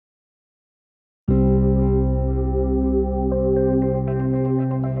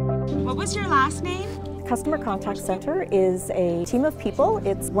last name? Customer Contact Center is a team of people.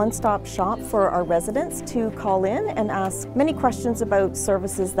 It's one-stop shop for our residents to call in and ask many questions about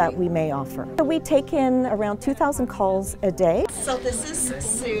services that we may offer. So we take in around 2,000 calls a day. So this is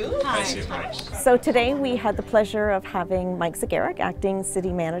Sue. Hi, Sue. So today we had the pleasure of having Mike Zegarac, acting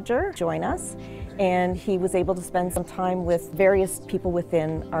city manager, join us. And he was able to spend some time with various people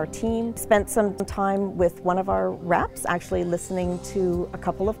within our team. Spent some time with one of our reps, actually listening to a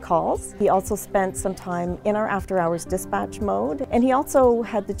couple of calls. He also spent some time in our after-hours dispatch mode. And he also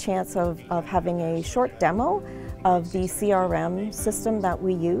had the chance of having a short demo of the CRM system that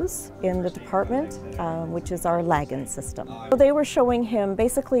we use in the department, which is our Lagan system. So they were showing him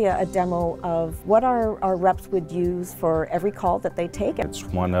basically a demo of what our reps would use for every call that they take. It's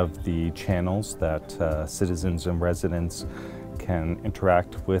one of the channels that citizens and residents can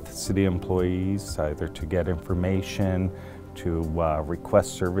interact with city employees, either to get information, to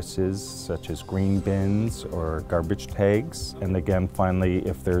request services such as green bins or garbage tags. And again, finally,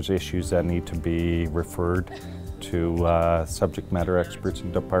 if there's issues that need to be referred to subject matter experts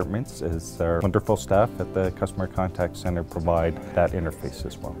and departments, as our wonderful staff at the Customer Contact Center provide that interface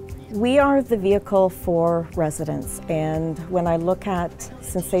as well. We are the vehicle for residents, and when I look at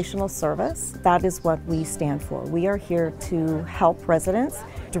sensational service, that is what we stand for. We are here to help residents,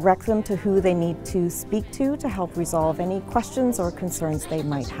 direct them to who they need to speak to help resolve any questions or concerns they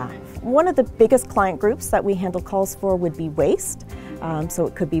might have. One of the biggest client groups that we handle calls for would be waste. So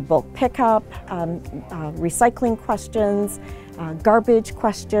it could be bulk pickup, recycling questions, garbage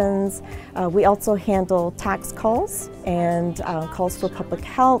questions. We also handle tax calls and calls for public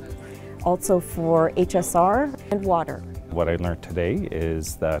health, also for HSR and water. What I learned today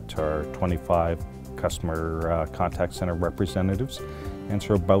is that our 25 Customer Contact Center representatives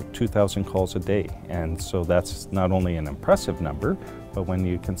answer about 2,000 calls a day. And so that's not only an impressive number, but when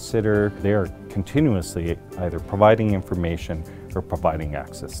you consider they are continuously either providing information or providing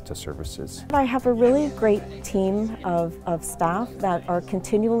access to services. I have a really great team of staff that are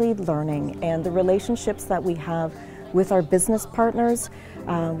continually learning, and the relationships that we have with our business partners,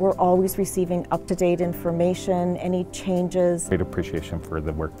 we're always receiving up-to-date information, any changes. Great appreciation for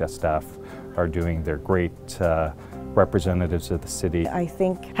the work that staff are doing. They're great representatives of the city. I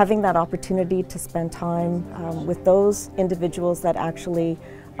think having that opportunity to spend time with those individuals that actually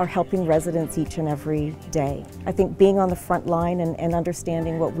are helping residents each and every day. I think being on the front line and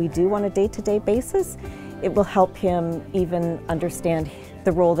understanding what we do on a day-to-day basis, it will help him even understand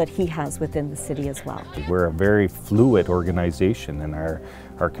the role that he has within the city as well. We're a very fluid organization, and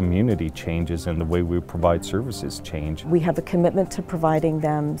our community changes and the way we provide services change. We have a commitment to providing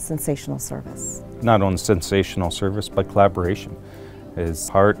them sensational service. Not only sensational service, but collaboration. As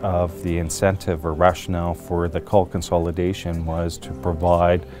part of the incentive or rationale for the call consolidation was to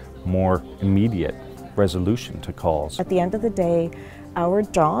provide more immediate resolution to calls. At the end of the day, our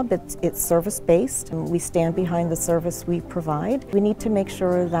job, it's service-based, and we stand behind the service we provide. We need to make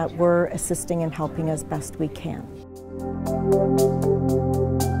sure that we're assisting and helping as best we can.